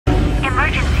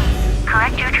Emergency.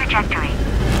 Correct your trajectory.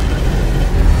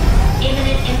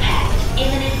 Imminent impact.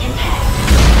 Imminent impact.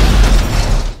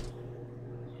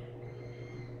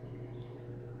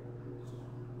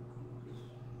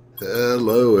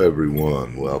 Hello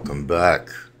everyone, welcome back.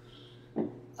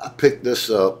 I picked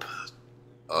this up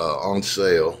on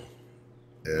sale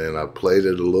and I played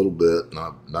it a little bit,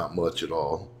 not much at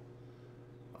all,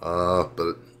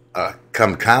 but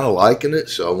I'm kind of liking it,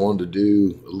 so I wanted to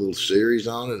do a little series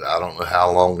on it. I don't know how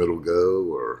long it'll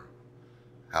go or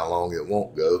how long it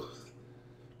won't go.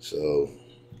 So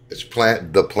it's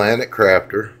the Planet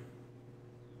Crafter.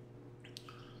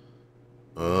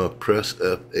 Press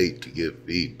F8 to get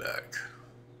feedback.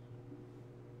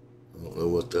 I don't know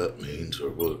what that means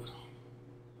or what.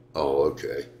 Oh,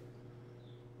 okay.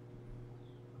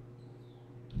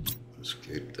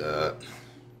 Escape that.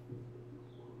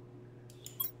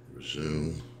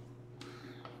 Resume.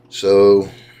 So,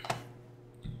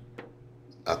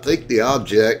 I think the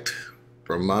object,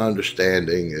 from my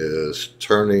understanding, is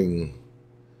turning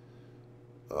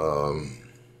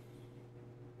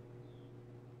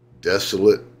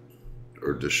desolate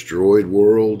or destroyed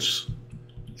worlds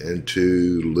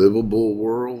into livable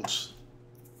worlds.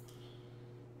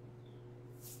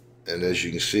 And as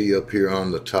you can see up here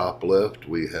on the top left,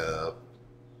 we have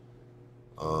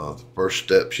the first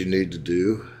steps you need to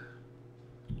do.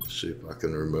 Let's see if I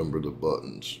can remember the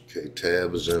buttons. Okay,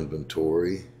 tab is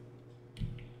inventory.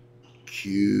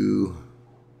 Q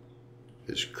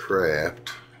is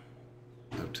craft.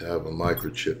 You have to have a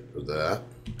microchip for that.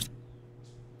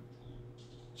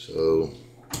 So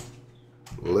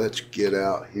let's get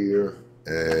out here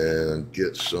and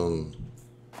get some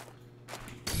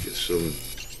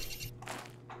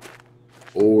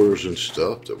ores and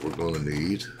stuff that we're going to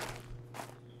need.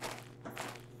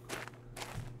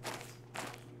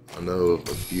 I know a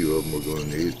few of them we're going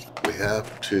to need. We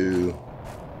have to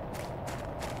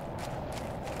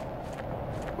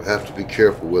be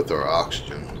careful with our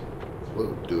oxygen.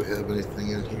 Whoa, do we have anything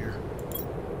in here?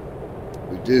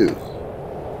 We do.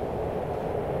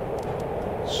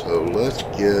 So let's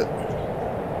get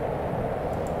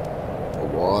a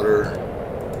water,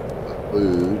 a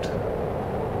food,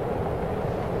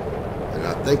 and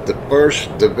I think the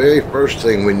very first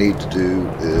thing we need to do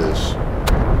is,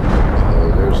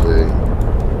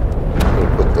 I'm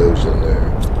gonna put those in there.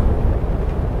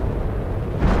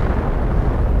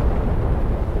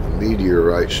 A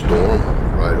meteorite storm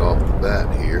right off the bat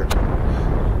here.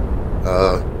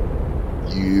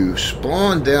 You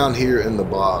spawn down here in the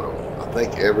bottom. I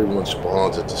think everyone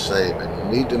spawns at the same, and you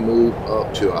need to move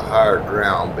up to a higher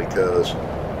ground because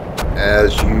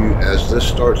as this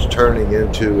starts turning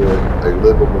into a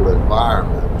livable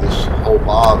environment, this whole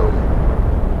bottom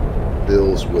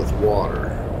fills with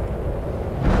water.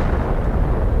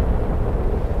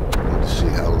 Need to see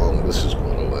how long this is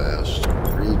going to last.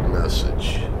 Read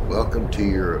message. Welcome to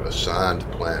your assigned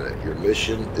planet. Your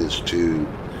mission is to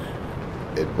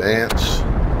advance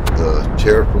the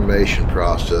terraformation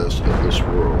process of this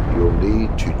world. You'll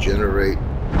need to generate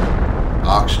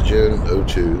oxygen,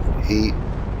 O2, heat,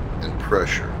 and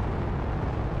pressure.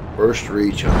 First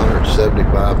reach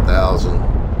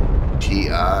 175,000 Ti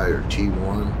or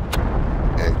T1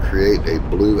 and create a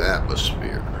blue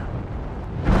atmosphere.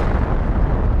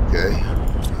 Okay,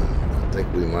 I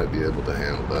think we might be able to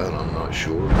handle that. I'm not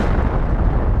sure.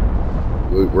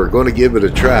 We're going to give it a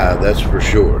try, that's for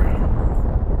sure.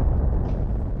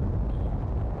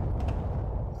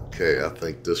 Okay, I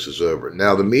think this is over.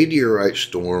 Now the meteorite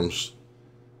storms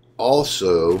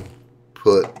also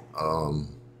put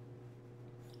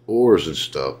ores and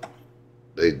stuff.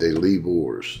 They leave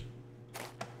ores.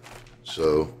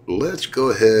 So let's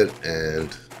go ahead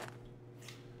and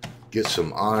get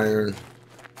some iron.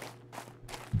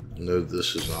 I know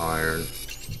this is iron.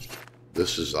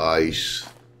 This is ice.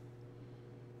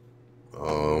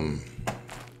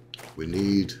 We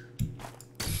need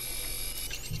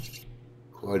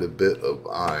quite a bit of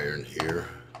iron here.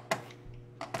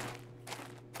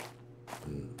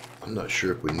 I'm not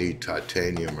sure if we need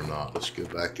titanium or not. Let's go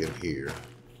back in here.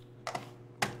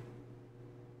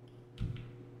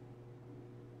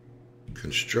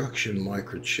 Construction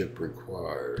microchip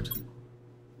required.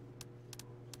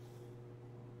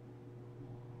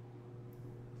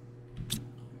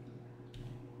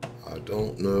 I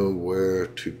don't know where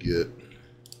to get.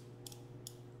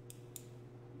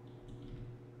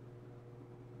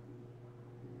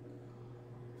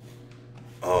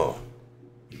 Oh,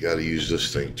 you got to use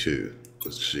this thing too.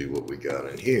 Let's see what we got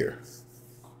in here.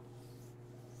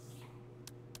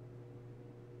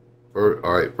 All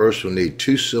right, first we'll need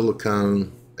 2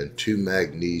 silicone and 2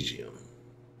 magnesium.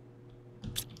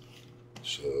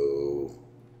 So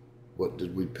What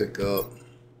did we pick up?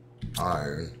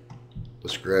 Iron.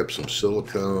 Let's grab some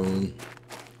silicone,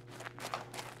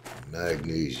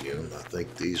 magnesium. I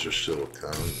think these are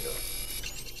silicone. Yeah.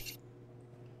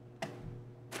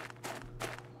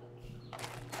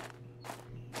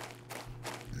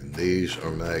 And these are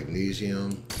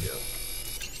magnesium. Yeah.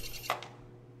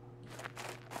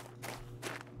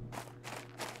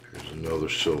 Here's another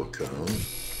silicone.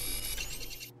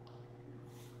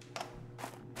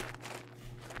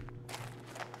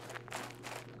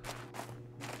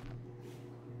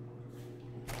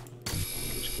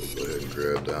 Go ahead and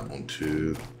grab that one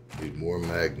too. Need more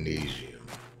magnesium.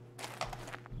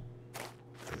 I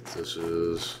think this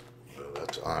is, no,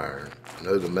 that's iron. I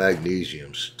know the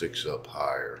magnesium sticks up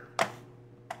higher.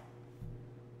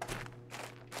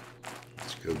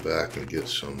 Let's go back and get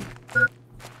some,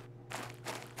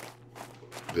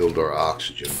 build our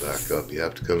oxygen back up. You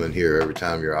have to come in here every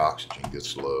time your oxygen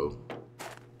gets low.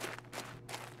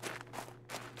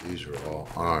 These are all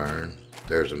iron.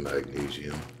 There's a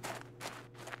magnesium.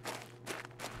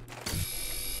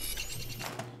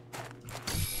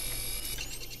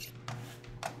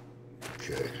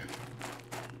 Okay.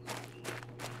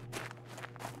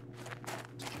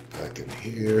 Get back in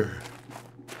here.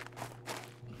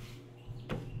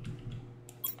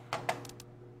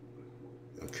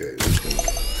 Okay, we can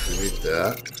create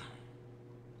that.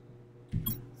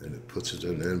 And it puts it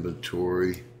in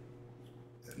inventory.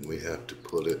 And we have to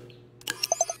put it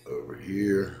over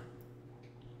here.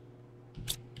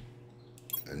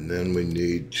 And then we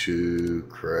need to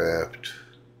craft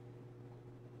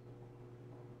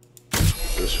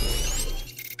this one.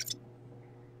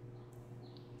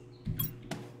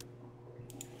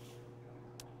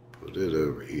 Put it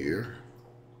over here.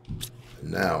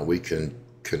 And now we can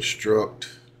construct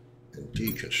and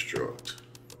deconstruct.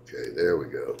 Okay, there we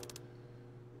go.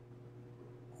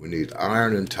 We need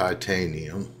iron and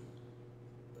titanium.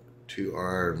 2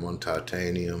 iron, 1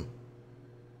 titanium.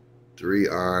 3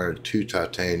 iron, 2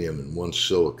 titanium, and 1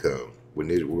 silicone. We're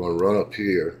going to run up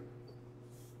here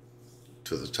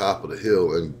to the top of the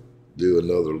hill and do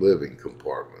another living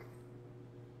compartment,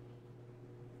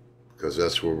 because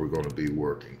that's where we're going to be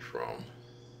working from.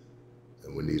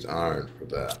 And we need iron for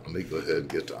that. Let me go ahead and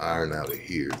get the iron out of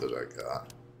here that I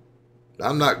got. Now,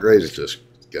 I'm not great at this,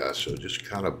 guys, so just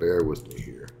kind of bear with me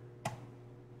here.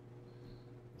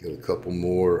 Get a couple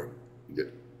more, get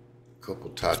a couple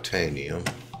titanium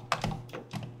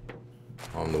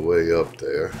on the way up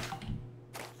there.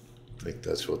 I think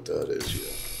that's what that is,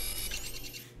 yeah.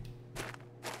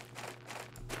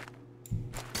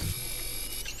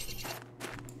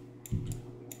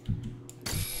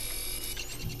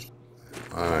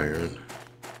 Iron.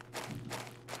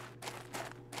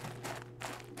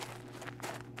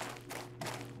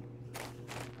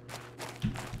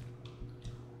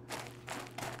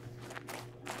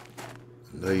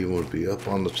 Now you want to be up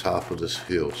on the top of this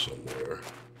hill somewhere.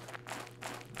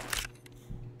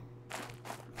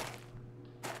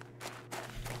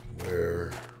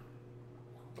 Where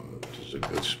is a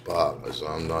good spot, as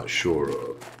I'm not sure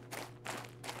of.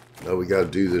 Now we got to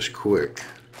do this quick.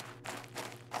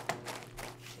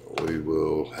 We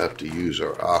will have to use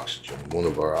our oxygen, one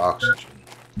of our oxygen,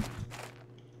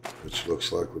 which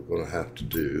looks like we're going to have to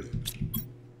do.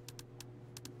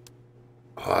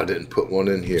 Oh, I didn't put one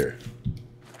in here.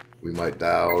 We might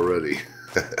die already.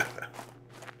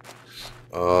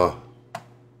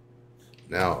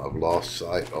 Now I've lost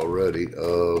sight already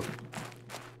of,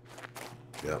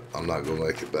 yep, I'm not going to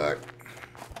make it back.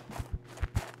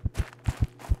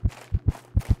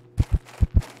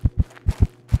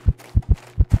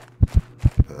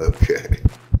 Okay.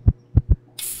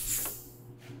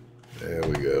 There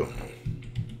we go.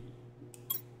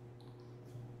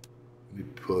 Let me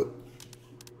put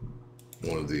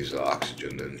one of these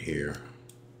oxygen in here.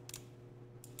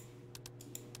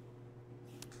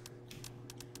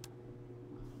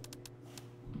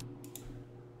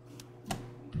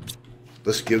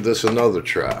 Let's give this another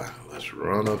try. Let's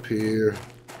run up here.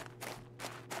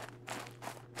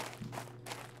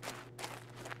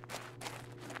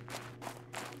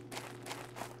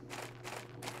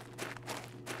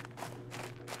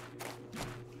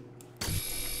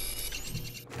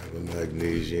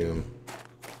 Magnesium.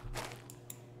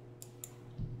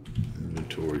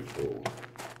 Inventory full.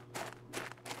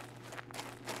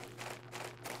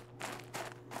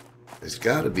 It's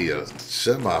got to be a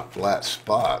semi-flat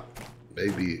spot.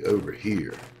 Maybe over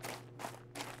here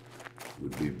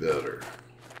would be better.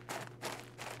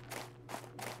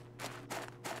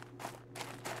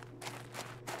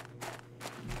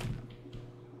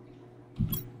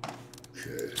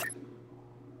 Okay.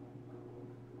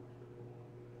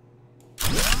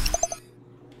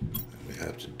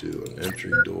 have to do an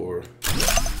entry door.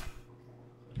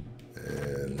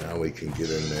 And now we can get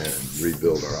in there and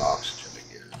rebuild our oxygen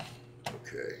again.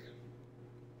 Okay.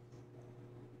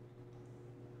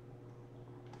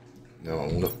 Now I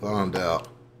want to find out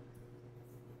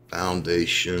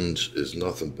foundations is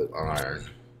nothing but iron,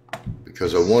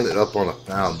 because I want it up on a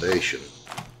foundation.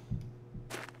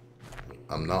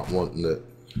 I'm not wanting it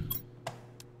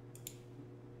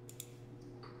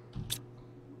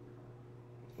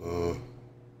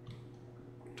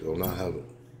do I not have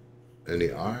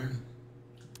any iron?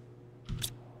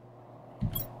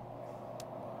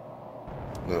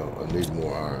 No, I need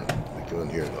more iron. Let me go in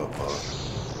here and up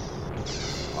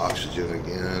oxygen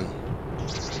again.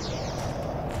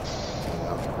 And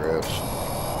I'll grab some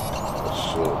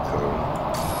silicone.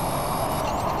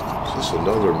 Is this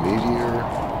another meteor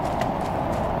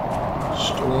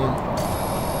storm?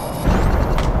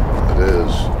 It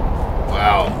is.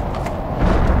 Wow.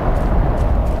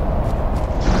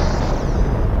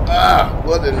 Ah,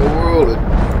 what in the world?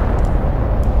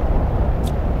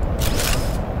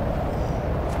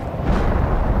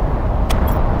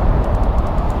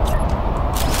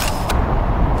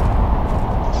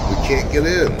 Can't get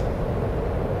in.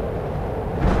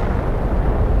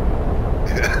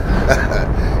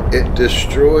 It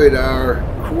destroyed our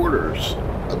quarters.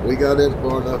 We got in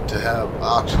far enough to have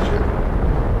oxygen.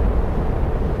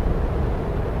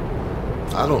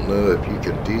 I don't know if you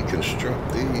can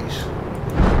deconstruct these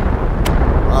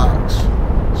rocks,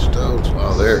 stones.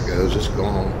 Oh, there it goes. It's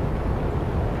gone.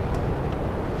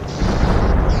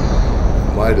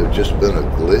 It might have just been a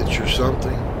glitch or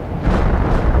something.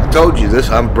 I told you this,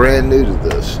 I'm brand new to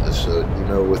this, so you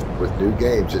know, with new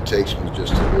games it takes me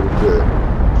just a little bit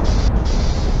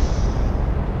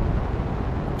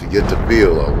to get the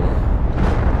feel of them.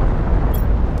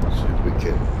 See if we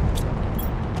can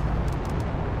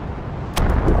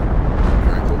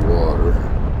drink the water,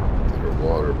 get our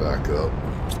water back up.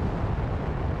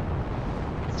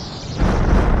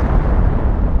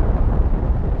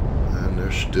 And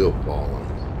they're still falling.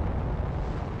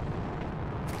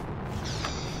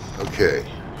 Okay,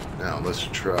 now let's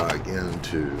try again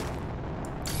to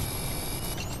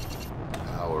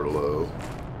power low.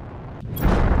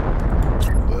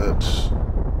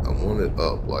 I want it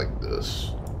up like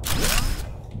this.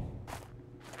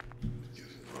 Get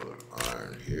another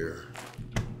iron here.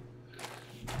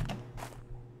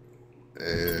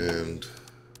 And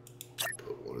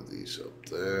put one of these up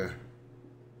there.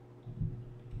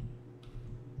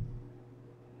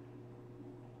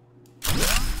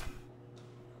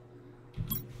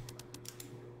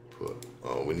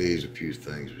 Oh, we need a few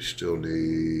things. We still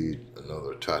need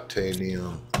another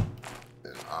titanium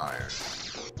and iron.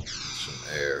 Some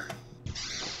air.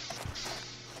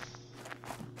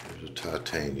 Here's a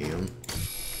titanium.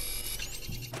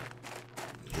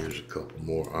 Here's a couple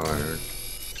more iron.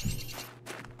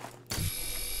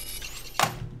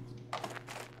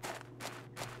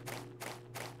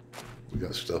 We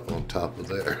got stuff on top of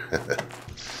there.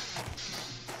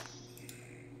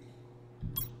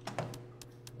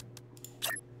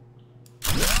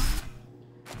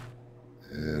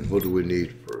 And what do we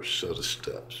need for a set of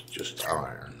steps? Just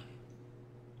iron.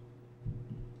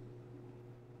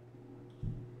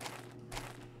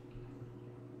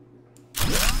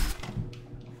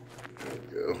 There we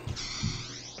go.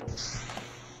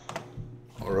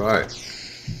 All right.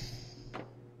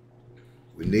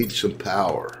 We need some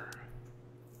power.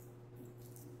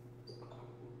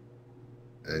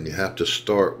 And you have to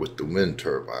start with the wind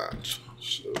turbines.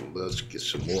 So let's get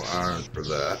some more iron for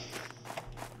that.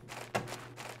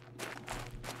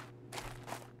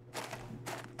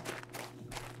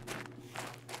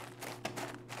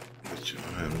 Which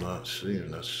I am not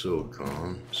seeing. That's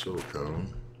silicone.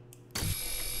 Silicone.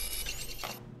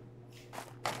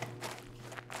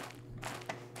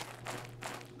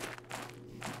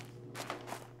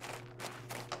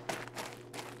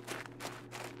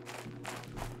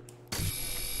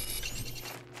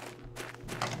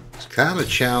 Kind of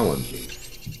challenging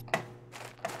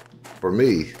for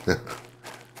me. Okay.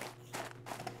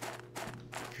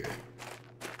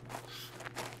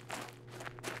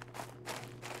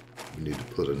 We need to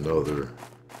put another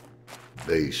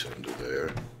base under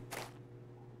there.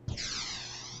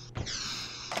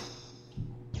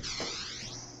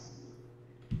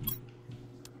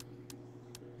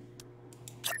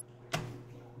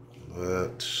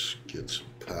 Let's get some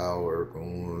power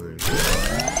going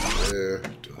there.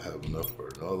 Do I have enough for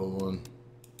another one?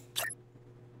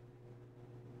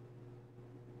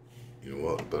 You know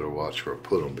what? I better watch where I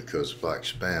put them, because if I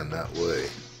expand that way.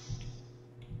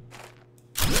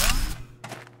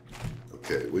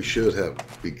 Okay, we should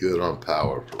be good on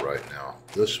power for right now.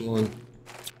 This one,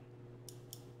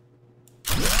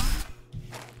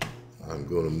 I'm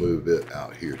going to move it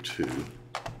out here too.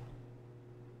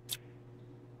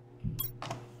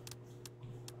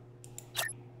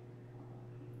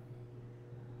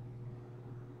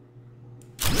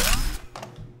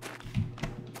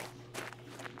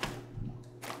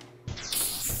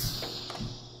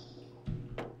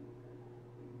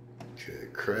 Okay,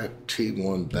 craft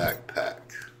T1 backpack.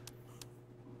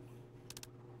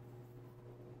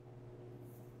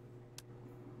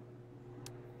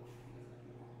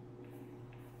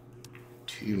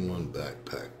 T1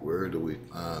 backpack. Where do we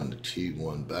find the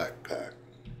T1 backpack?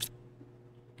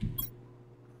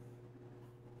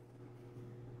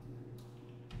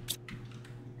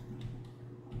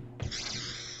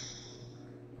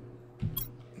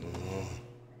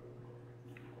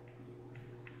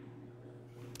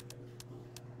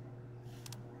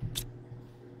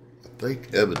 I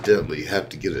think evidently you have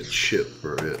to get a chip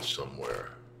for it somewhere.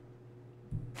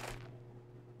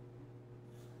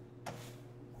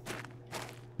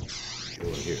 Go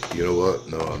in here. You know what?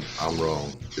 No, I'm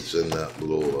wrong. It's in that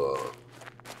little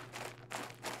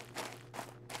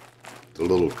the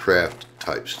little craft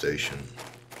type station.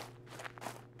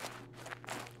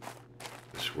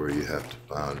 It's where you have to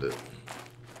find it.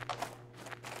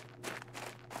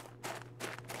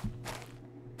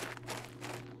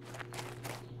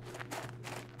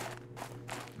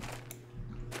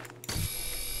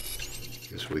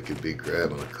 Guess we could be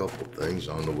grabbing a couple things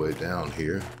on the way down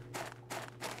here.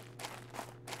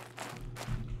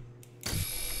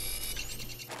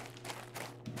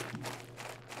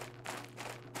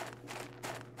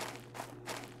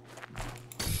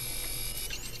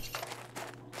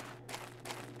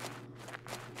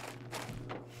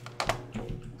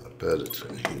 I bet it's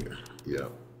in here. Yeah.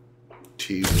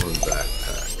 T1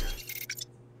 backpack.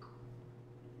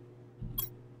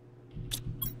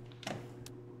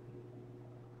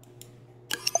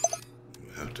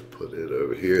 Have to put it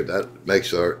over here. That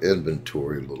makes our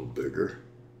inventory a little bigger.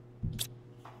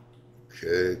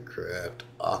 Okay, craft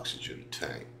oxygen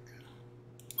tank.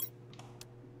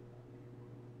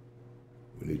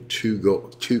 We need two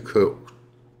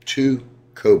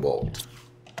cobalt,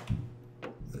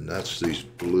 and that's these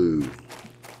blue.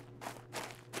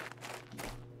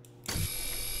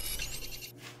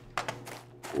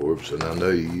 Orbs, and I know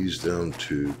you use them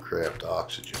to craft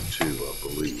oxygen too, I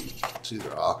believe. It's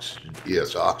either oxygen,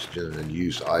 yes, oxygen, and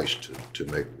use ice to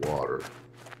make water.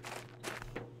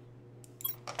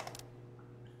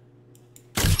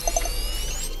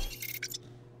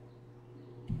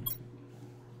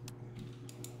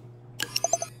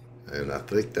 And I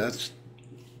think that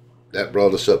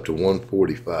brought us up to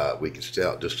 145. We can stay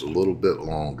out just a little bit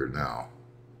longer now.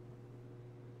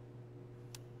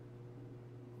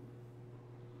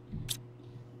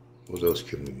 What else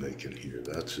can we make in here?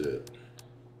 That's it.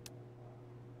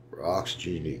 For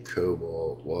oxygen, you need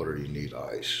cobalt. Water, you need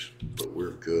ice. But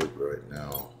we're good right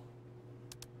now.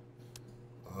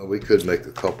 We could make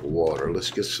a couple water.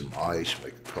 Let's get some ice,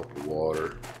 make a couple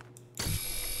water.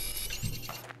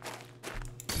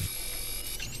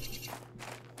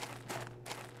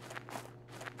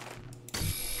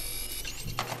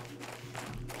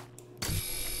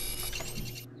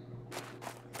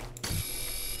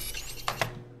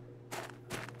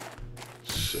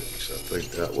 I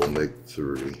think that will make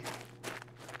 3.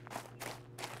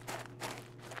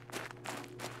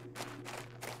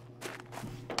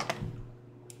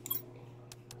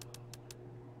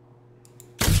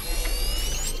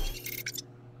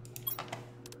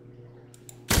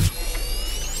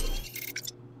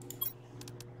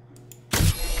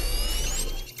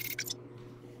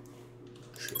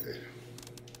 Okay.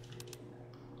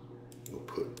 We'll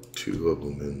put 2 of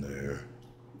them in there.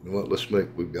 You know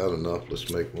what, we've got enough, let's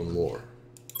make 1 more.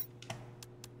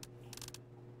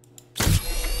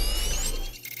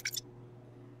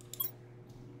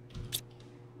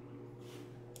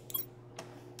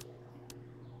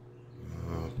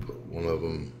 Put 1 of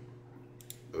them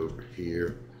over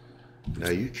here. Now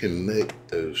you can make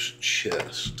those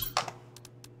chests.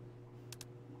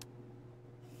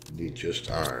 You need just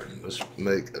iron. Let's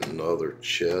make another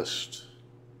chest.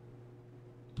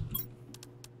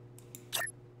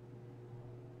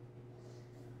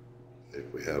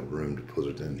 If we have room to put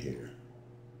it in here.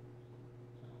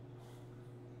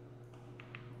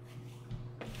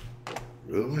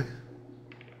 Really?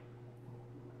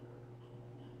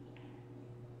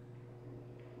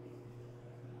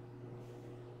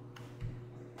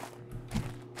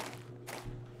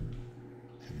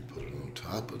 Can you put it on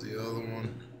top of the other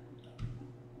one?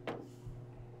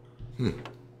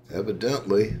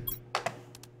 Evidently.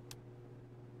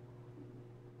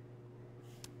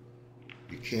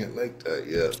 can't make that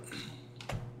yet.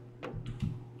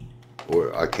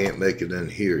 Or I can't make it in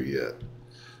here yet.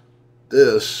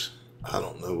 This, I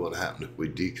don't know what happened if we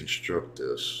deconstruct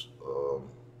this.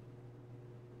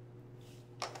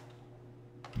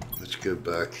 Let's go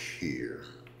back here.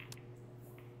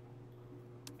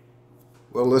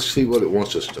 Well, let's see what it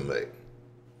wants us to make.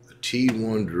 A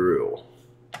T1 drill.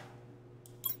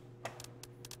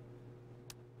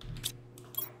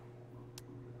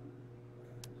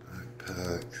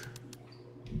 Backpack.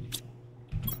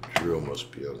 Drill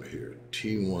must be under here.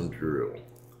 T1 drill.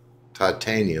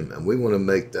 Titanium, and we want to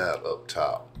make that up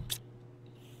top.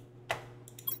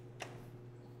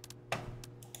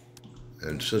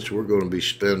 And since we're going to be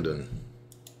spending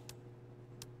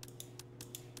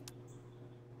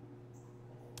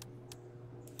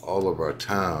all of our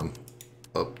time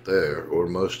up there, or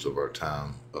most of our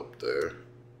time up there,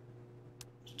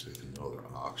 let's take another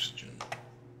oxygen.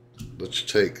 Let's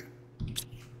take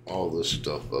all this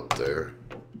stuff up there.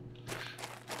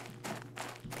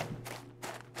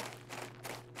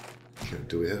 Okay,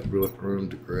 do we have room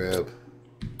to grab?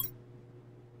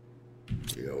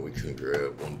 Yeah, we can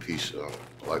grab one piece of,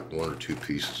 like 1 or 2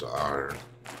 pieces of iron.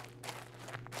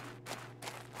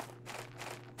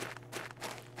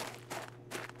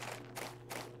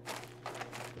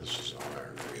 This is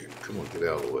iron right here. Come on, get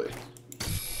out of the way.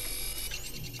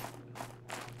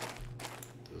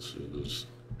 This is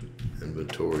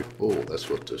inventory full. That's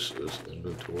what this is,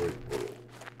 inventory full.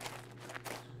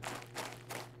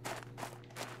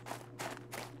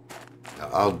 Now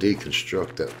I'll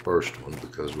deconstruct that first one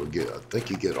because we'll get, I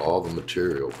think you get all the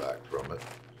material back from it.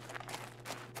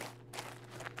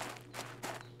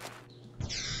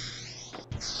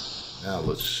 Now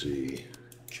let's see,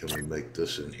 can we make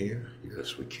this in here?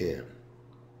 Yes, we can.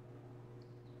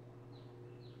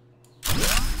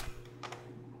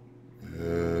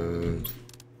 And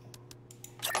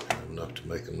have enough to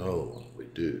make another one. We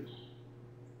do.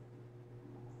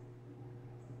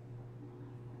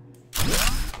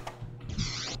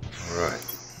 All right.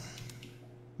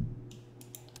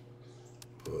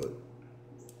 Put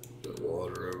the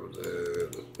water over there,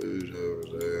 the food over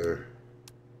there.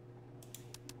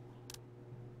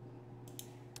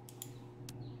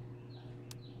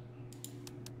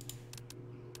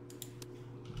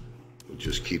 We'll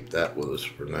just keep that with us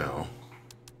for now.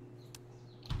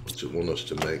 What's it want us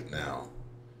to make now?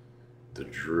 The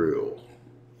drill.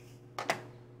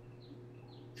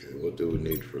 Okay, what do we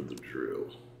need for the drill?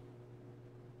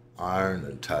 Iron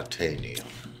and titanium.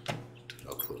 Did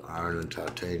I put iron and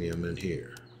titanium in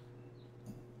here?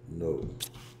 No.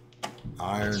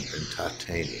 Iron and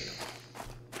titanium.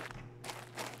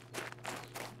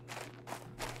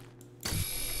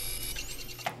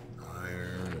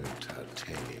 Iron and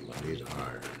titanium. I need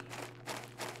iron.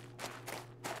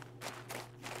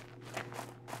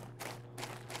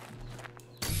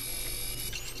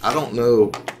 I don't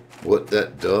know what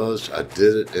that does. I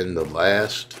did it in the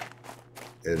last,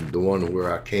 and the one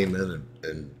where I came in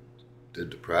and did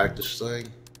the practice thing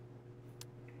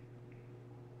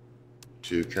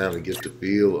to kind of get the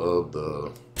feel of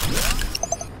the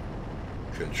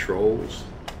controls,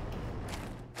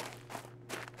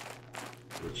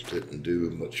 which didn't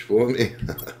do much for me.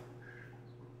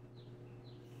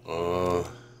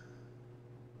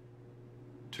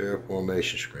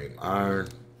 Terraformation screen, iron,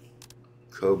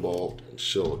 cobalt, and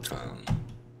silicon.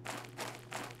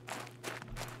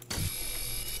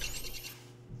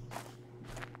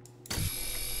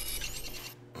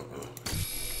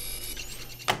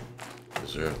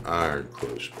 Is there an iron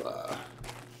close by?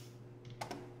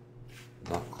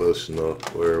 Not close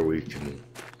enough where we can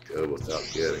go without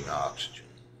getting oxygen.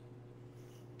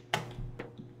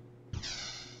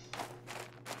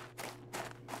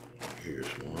 Here's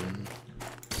one.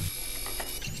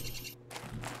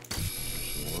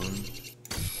 Here's one.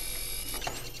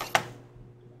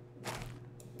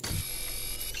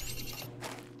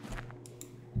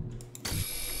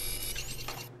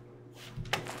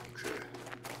 Okay.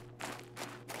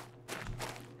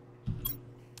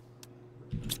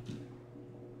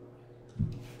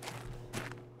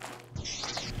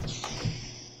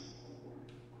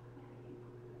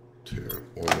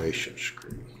 Terraformation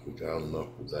screen. We got enough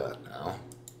of that now.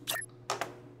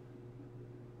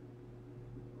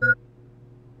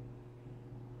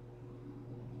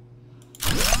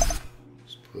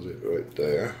 Let's put it right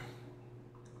there.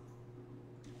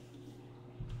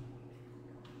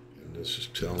 And this is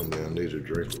telling me I need a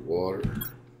drink of water.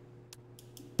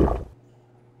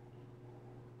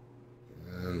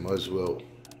 And might as well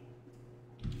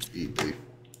eat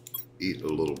a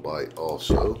little bite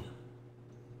also.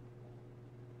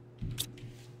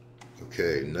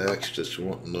 Okay, next it's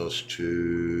wanting us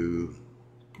to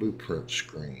blueprint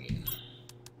screen.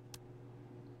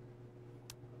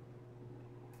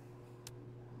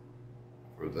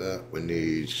 For that we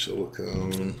need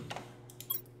silicone.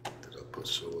 Did I put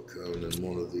silicone in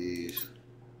one of these?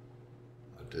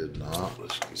 I did not.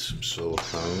 Let's get some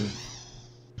silicone.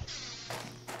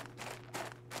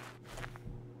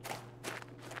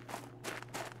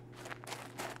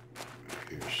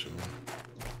 Here's some.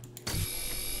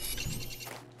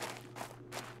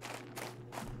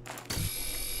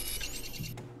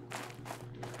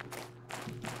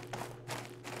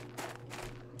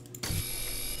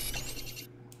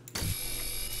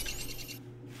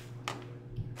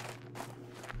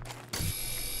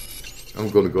 I'm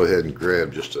going to go ahead and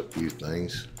grab just a few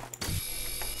things.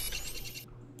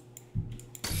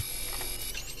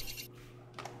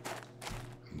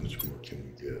 How much more can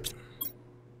we get?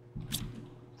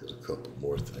 Get a couple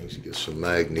more things. Get some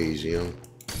magnesium.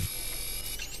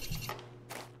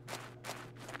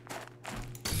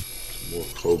 Some more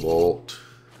cobalt.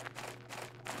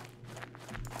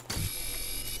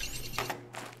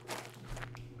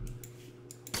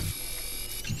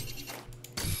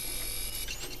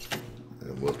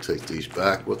 We'll take these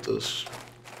back with us,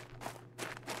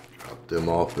 drop them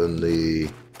off in the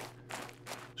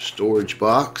storage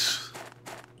box.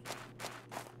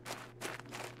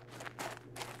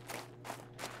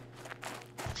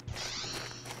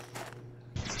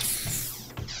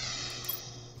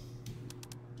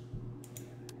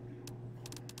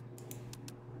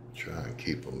 Try and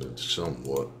keep them in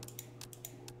somewhat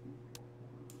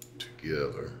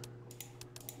together.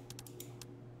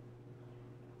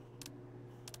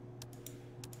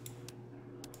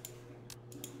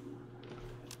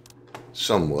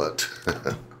 Somewhat.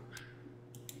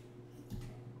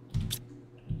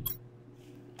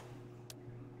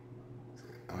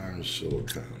 Iron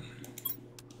silicone.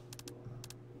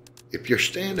 If you're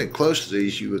standing close to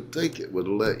these, you would think it would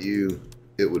let you,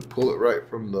 it would pull it right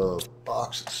from the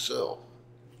box itself.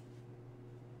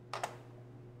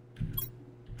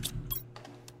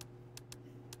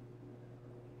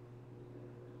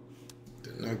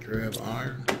 Didn't I grab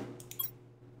iron? I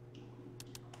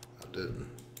didn't.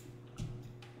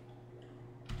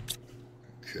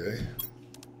 Okay.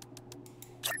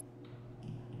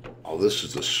 Oh, this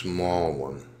is the small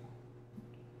one.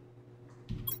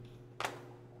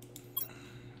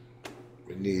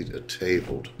 We need a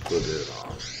table to put it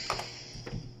on.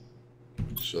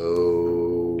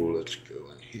 So let's go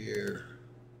in here.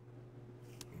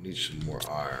 We need some more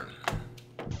iron.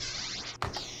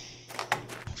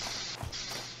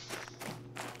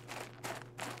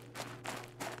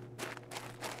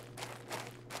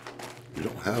 We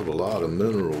don't have a lot of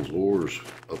minerals ores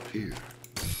up here.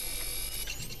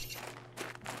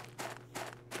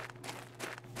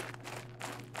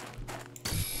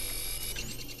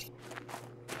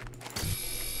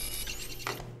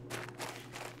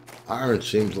 Iron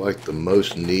seems like the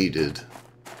most needed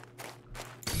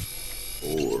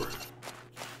ore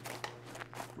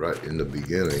right in the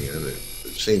beginning, and it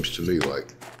seems to me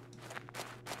like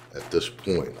at this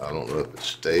point, I don't know if it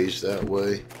stays that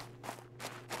way.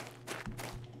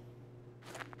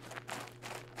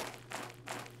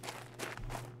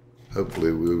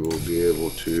 Hopefully we will be able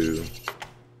to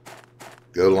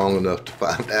go long enough to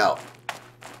find out.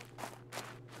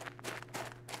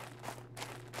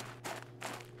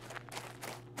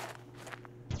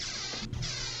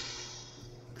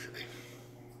 Okay.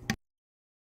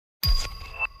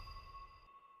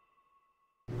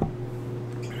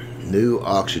 New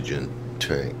oxygen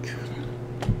tank.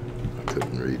 I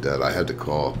couldn't read that. I had to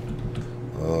call.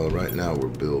 Right now we're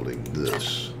building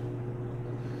this.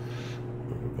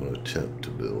 We're going to attempt to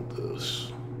build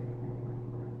this.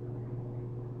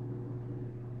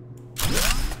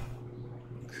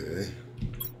 Okay.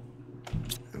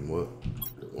 And what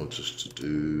it wants us to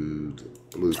do,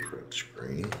 the blueprint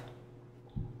screen.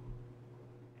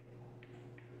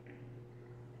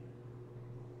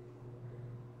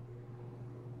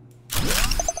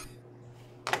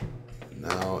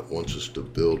 Now it wants us to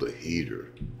build a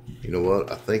heater. You know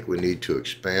what? I think we need to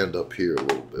expand up here a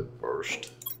little bit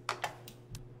first.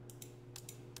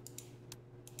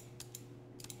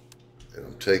 And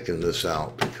I'm taking this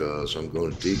out because I'm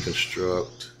going to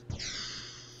deconstruct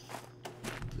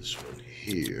this one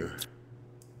here.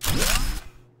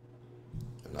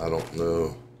 And I don't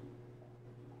know.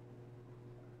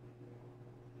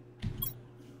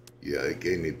 Yeah, it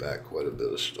gave me back quite a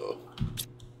bit of stuff.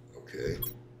 Okay.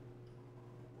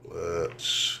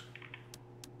 Let's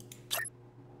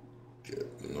get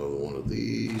another one of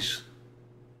these.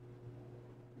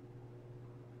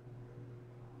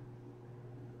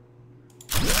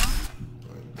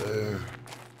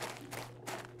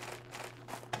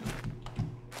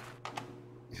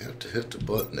 hit the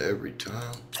button every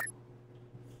time?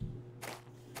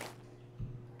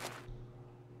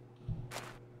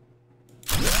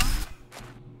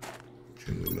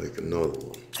 Can we make another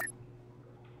one?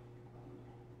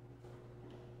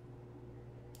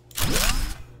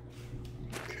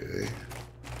 Okay.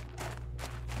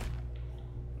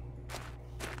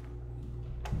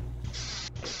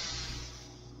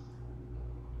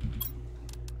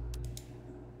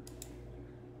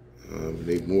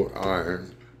 We need more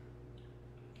iron.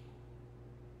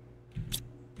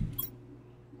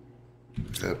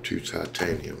 We have 2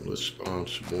 titanium. Let's spawn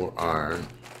some more iron.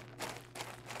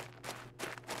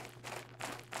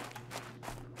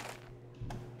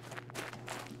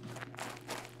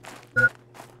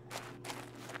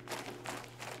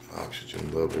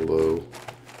 Oxygen level low.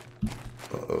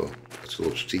 Uh-oh, that's a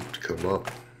little steep to come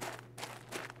up.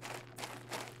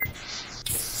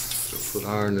 So put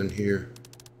iron in here.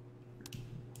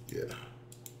 Yeah.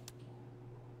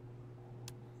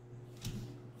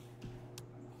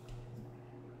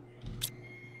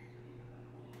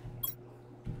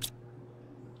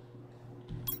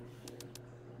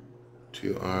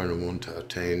 Two iron and 1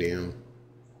 titanium.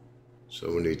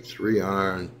 So we need 3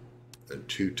 iron and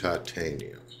 2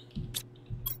 titanium.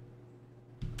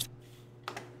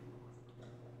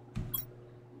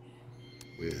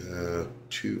 We have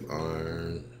 2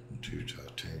 iron, 2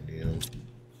 titanium.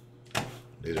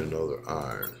 Need another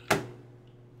iron.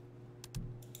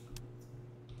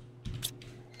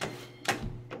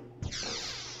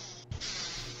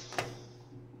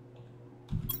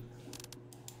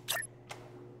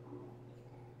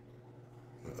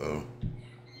 Uh-oh.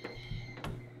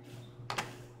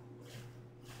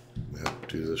 We have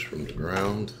to do this from the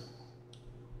ground.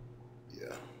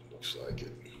 Yeah, looks like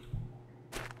it.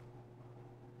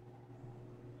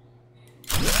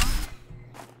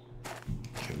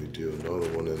 Can we do another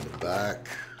one in the back?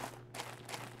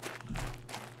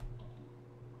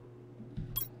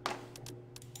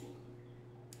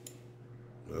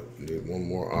 Nope, we need 1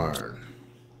 more iron.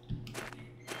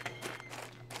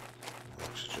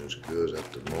 Oxygen's good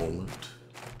at the moment.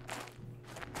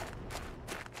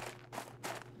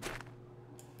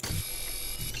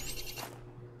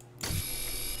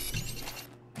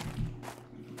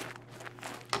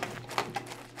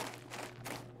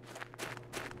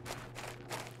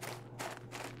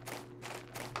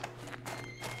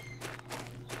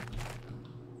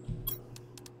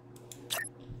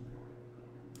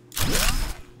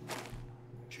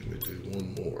 Can we do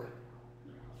 1 more?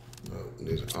 No, we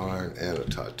need iron and a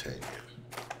titanium.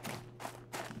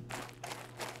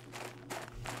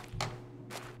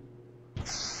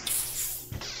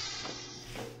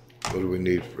 What do we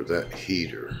need for that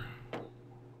heater?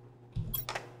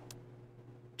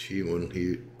 T1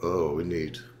 heat. Oh, we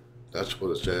need. That's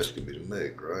what it's asking me to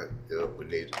make, right? Yep, we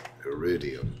need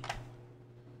iridium.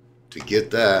 To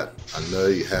get that, I know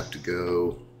you have to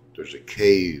go. There's a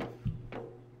cave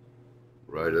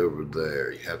right over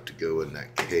there. You have to go in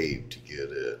that cave to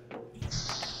get it.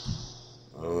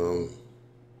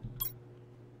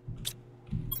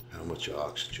 How much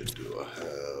oxygen do I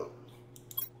have?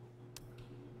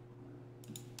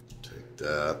 Take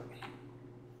that.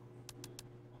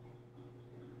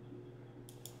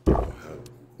 I have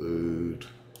food,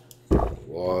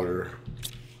 water,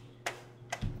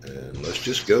 and let's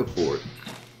just go for it.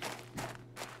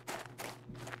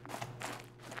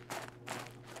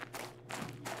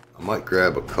 I might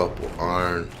grab a couple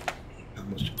iron.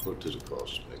 What does it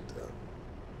cost to make that?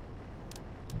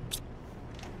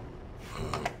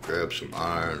 Grab some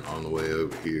iron on the way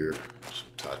over here, some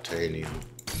titanium.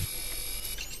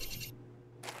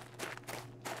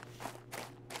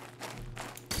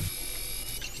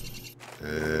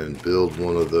 And build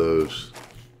one of those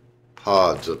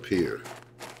pods up here.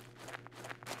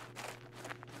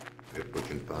 If we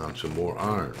can find some more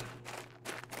iron.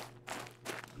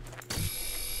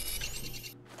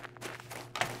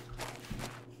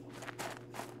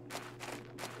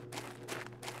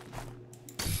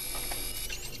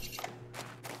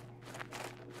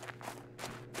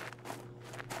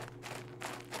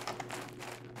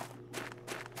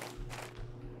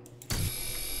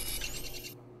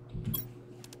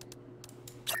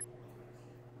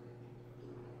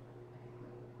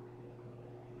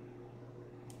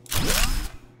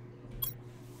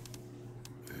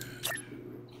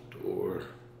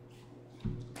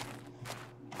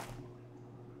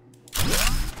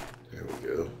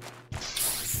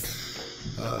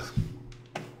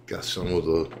 Got some of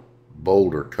the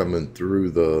boulder coming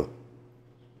through the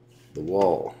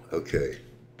wall. Okay.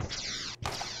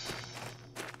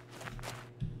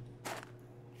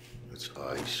 That's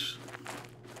ice.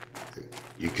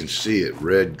 You can see it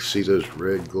red. See those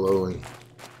red glowing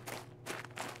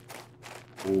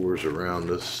pores around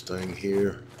this thing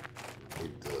here?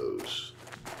 Need those.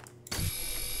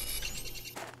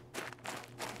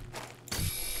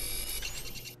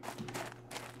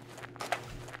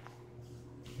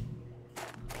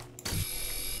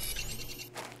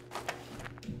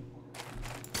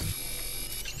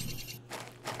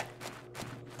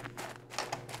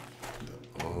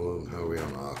 All of them, how are we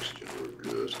on oxygen? We're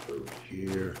good. Over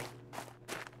here.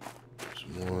 There's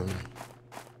one.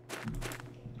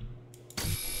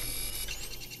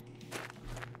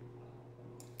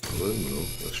 Aluminum,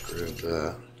 let's grab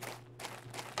that.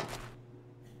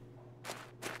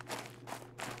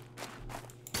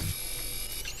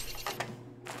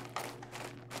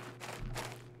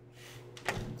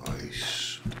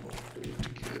 Ice, don't need to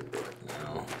get right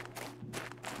now.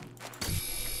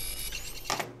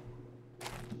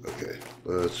 Okay,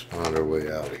 let's find our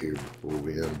way out of here before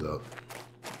we end up.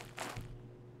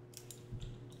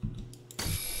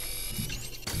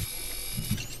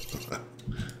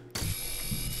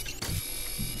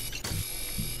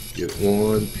 Get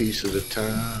one piece at a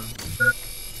time.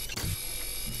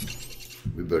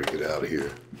 We better get out of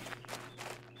here.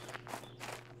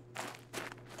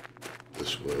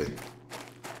 This way.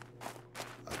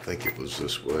 I think it was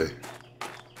this way.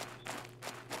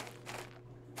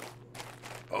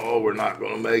 Oh, we're not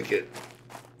going to make it.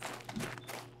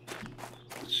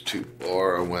 It's too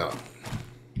far. I went.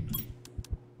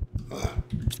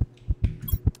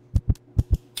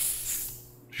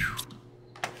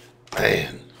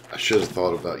 Man. I should have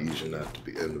thought about using that to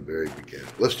be in the very beginning.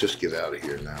 Let's just get out of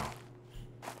here now.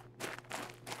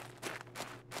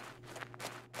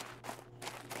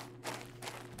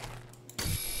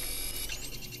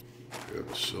 Grab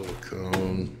a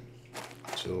silicone,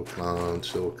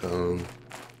 silicone.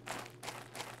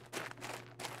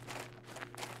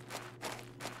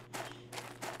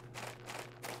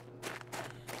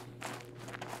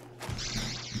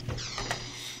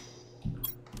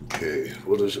 Okay,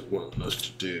 what does it want us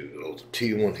to do? Oh, the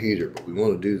T1 heater, but we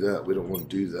want to do that. We don't want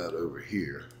to do that over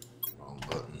here. Wrong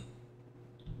button.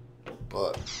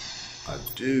 But I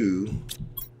do.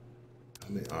 How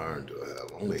many iron do I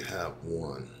have? I only have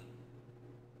one.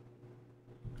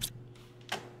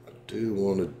 I do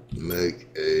want to make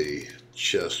a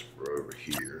chest for over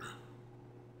here.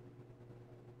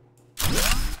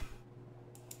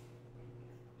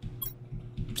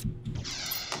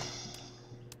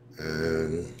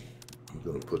 And I'm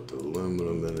going to put the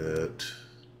aluminum in it.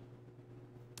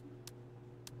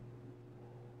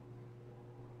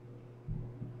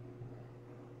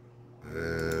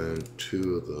 And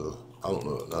two of the, I don't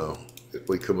know, no. If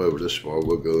we come over this far,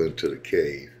 we'll go into the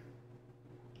cave.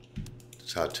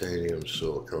 Titanium,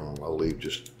 silicone. I'll leave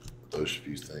just those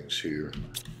few things here.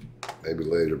 Maybe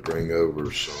later bring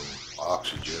over some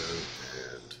oxygen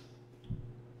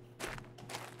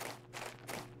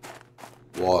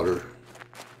and water.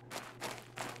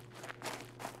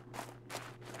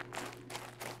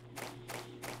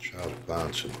 Try to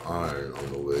find some iron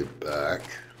on the way back.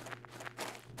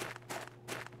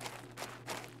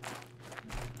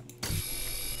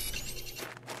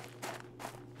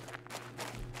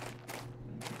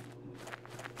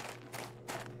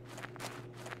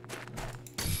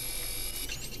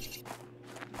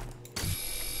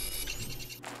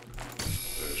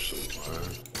 There's some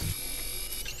iron.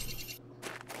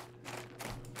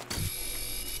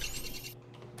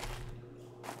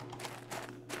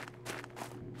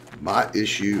 My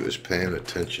issue is paying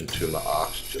attention to my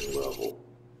oxygen level.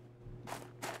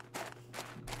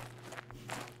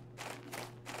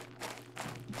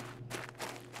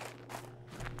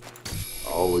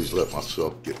 I always let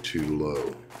myself get too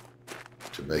low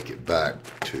to make it back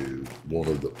to one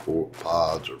of the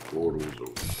pods or portals, or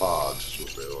pods is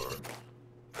what they are,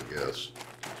 I guess.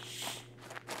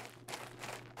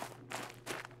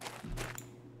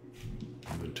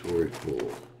 Inventory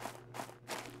full.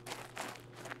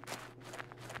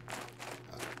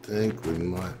 I think we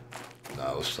might.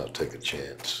 Nah, let's not take a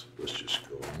chance. Let's just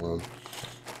go on.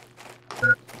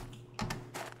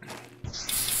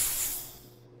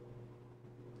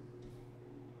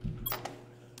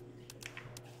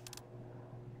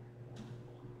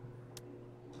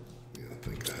 Yeah, I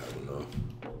think I have enough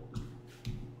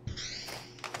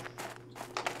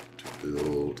to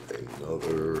build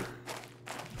another.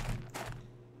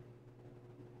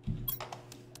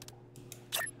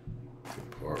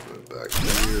 Compartment back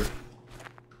here.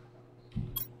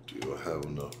 Do I have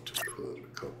enough to put a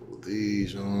couple of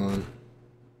these on?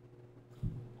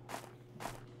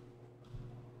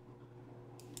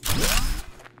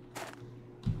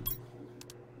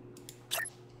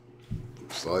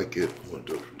 Looks like it. I'm going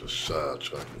to do it from the side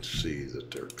so I can see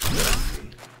that they're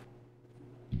connecting.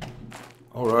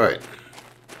 All right.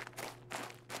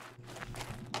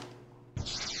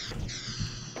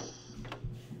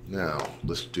 Now,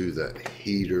 let's do that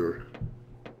heater.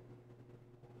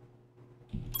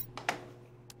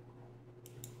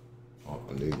 Oh,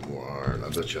 I need more iron. I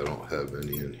bet you I don't have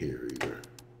any in here either.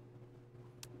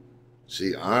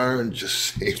 See, iron just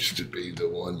seems to be the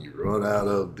one you run out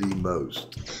of the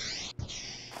most.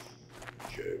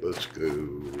 Okay, let's go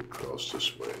across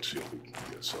this way and see if we can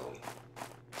get some.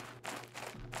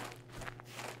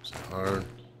 Some iron,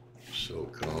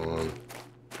 silicon.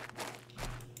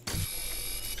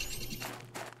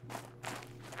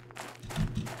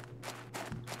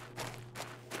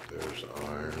 There's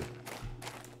iron.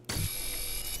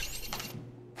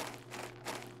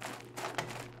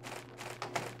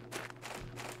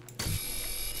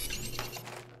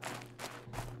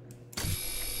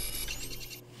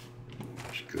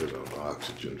 Good on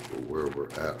oxygen for where we're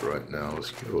at right now.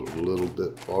 Let's go a little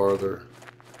bit farther.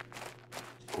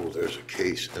 Oh, there's a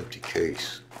case, empty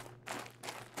case.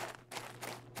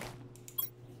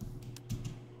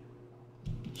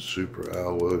 Super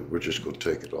alloy. We're just going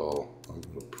to take it all. I'm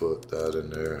going to put that in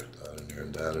there, that in there,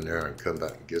 and that in there, and come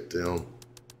back and get them.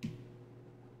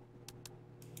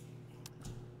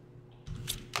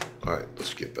 All right,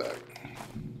 let's get back.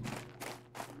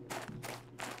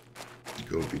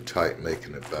 Going to be tight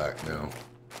making it back now,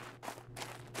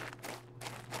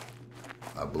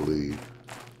 I believe.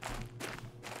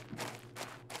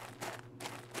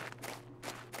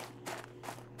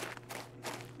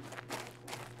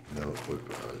 No, we're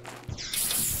fine.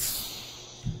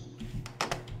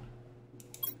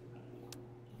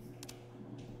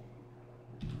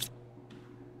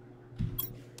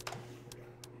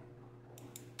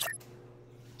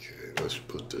 Okay, let's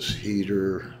put this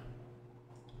heater.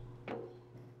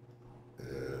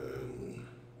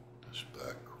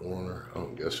 Corner. I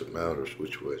don't guess it matters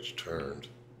which way it's turned.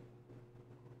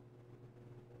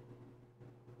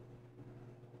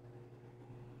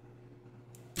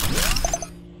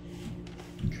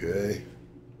 Okay,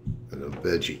 and a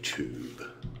veggie tube.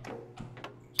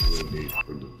 That's what we need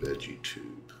for the veggie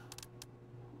tube.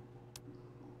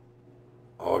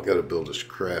 Oh, I gotta build this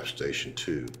craft station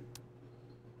too.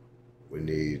 We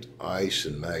need ice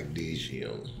and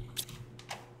magnesium.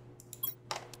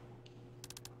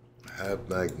 Have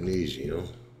magnesium.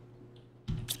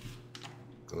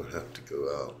 Gonna have to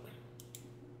go out.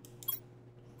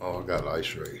 Oh, I got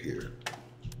ice right here.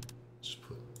 Let's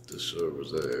put this over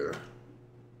there.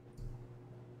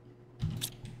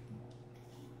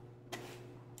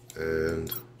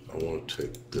 And I want to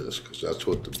take this because that's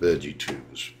what the veggie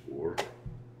tube is for.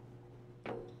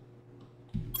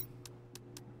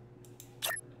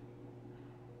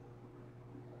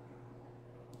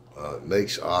 It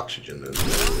makes oxygen in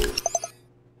the world.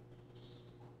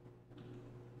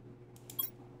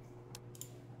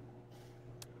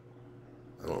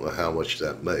 I don't know how much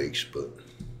that makes, but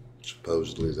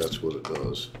supposedly that's what it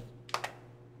does.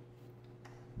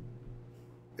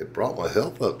 It brought my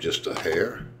health up just a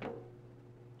hair.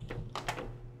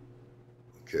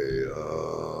 Okay,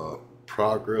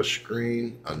 progress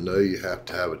screen. I know you have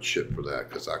to have a chip for that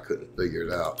because I couldn't figure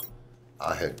it out.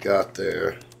 I had got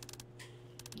there.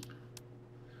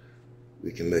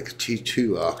 We can make a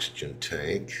T2 oxygen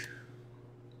tank.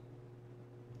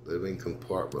 Living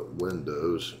compartment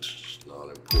windows, it's not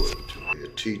important to me. A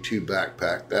T2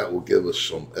 backpack, that will give us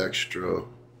some extra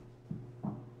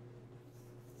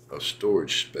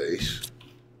storage space.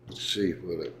 Let's see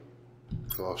what it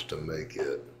costs to make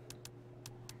it.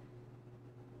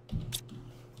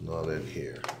 Not in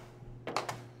here.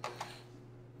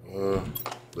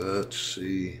 Let's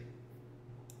see.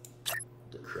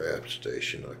 The craft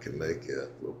station, I can make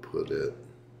it. We'll put it.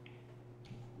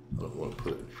 I don't want to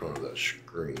put it in front of that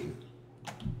screen.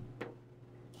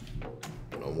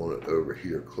 And I want it over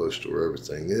here close to where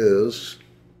everything is.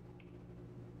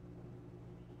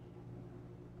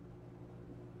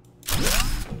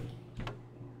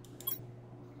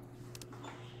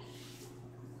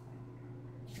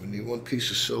 We need one piece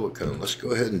of silicone. Let's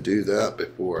go ahead and do that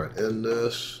before I end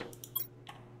this.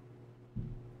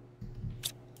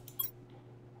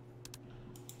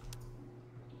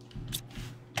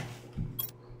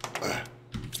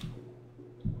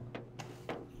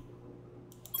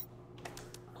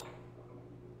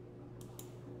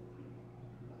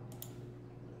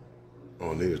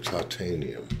 Oh, I need a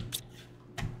titanium.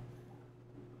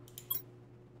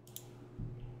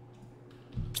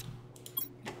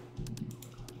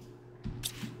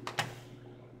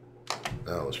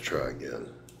 Now let's try again.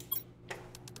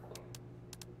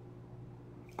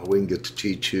 We can get the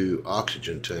T2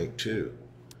 oxygen tank too.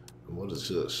 And what is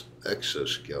this?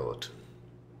 Exoskeleton.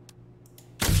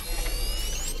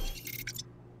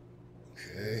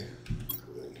 Okay,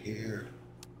 go in here.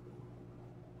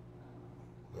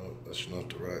 No, that's not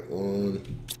the right one.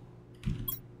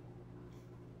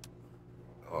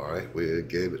 Alright, we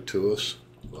gave it to us.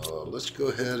 Let's go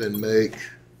ahead and make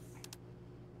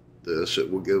this. It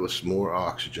will give us more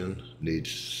oxygen.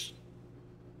 Needs,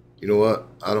 you know what?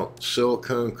 I don't,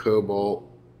 silicone, cobalt,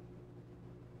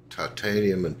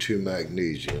 titanium, and 2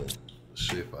 magnesium. Let's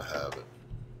see if I have it.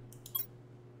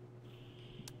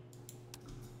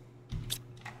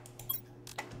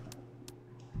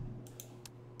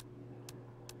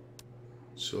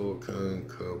 Silicone,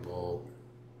 cobalt,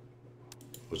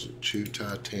 was it 2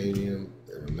 titanium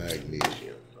and a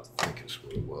magnesium? I think it's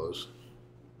what it was.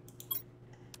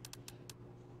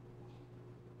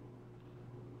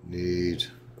 Need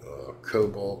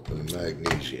cobalt and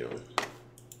magnesium.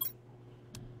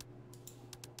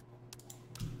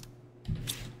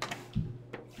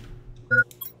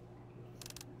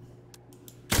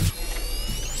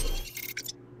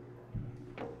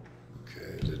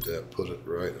 Okay, did that put it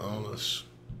right on us?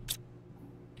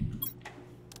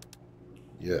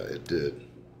 Yeah, it did.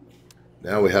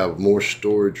 Now we have more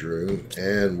storage room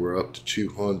and we're up to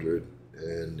 200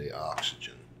 in the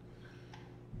oxygen.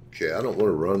 Okay, I don't want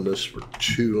to run this for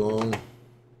too long.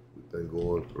 We've been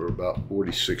going for about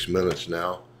 46 minutes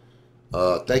now.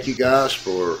 Thank you guys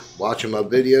for watching my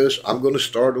videos. I'm going to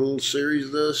start a little series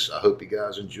of this. I hope you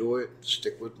guys enjoy it.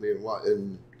 Stick with me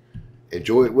and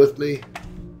enjoy it with me.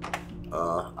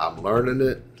 I'm learning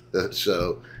it,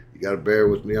 so you got to bear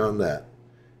with me on that.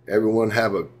 Everyone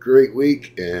have a great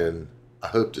week, and I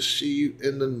hope to see you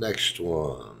in the next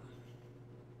one.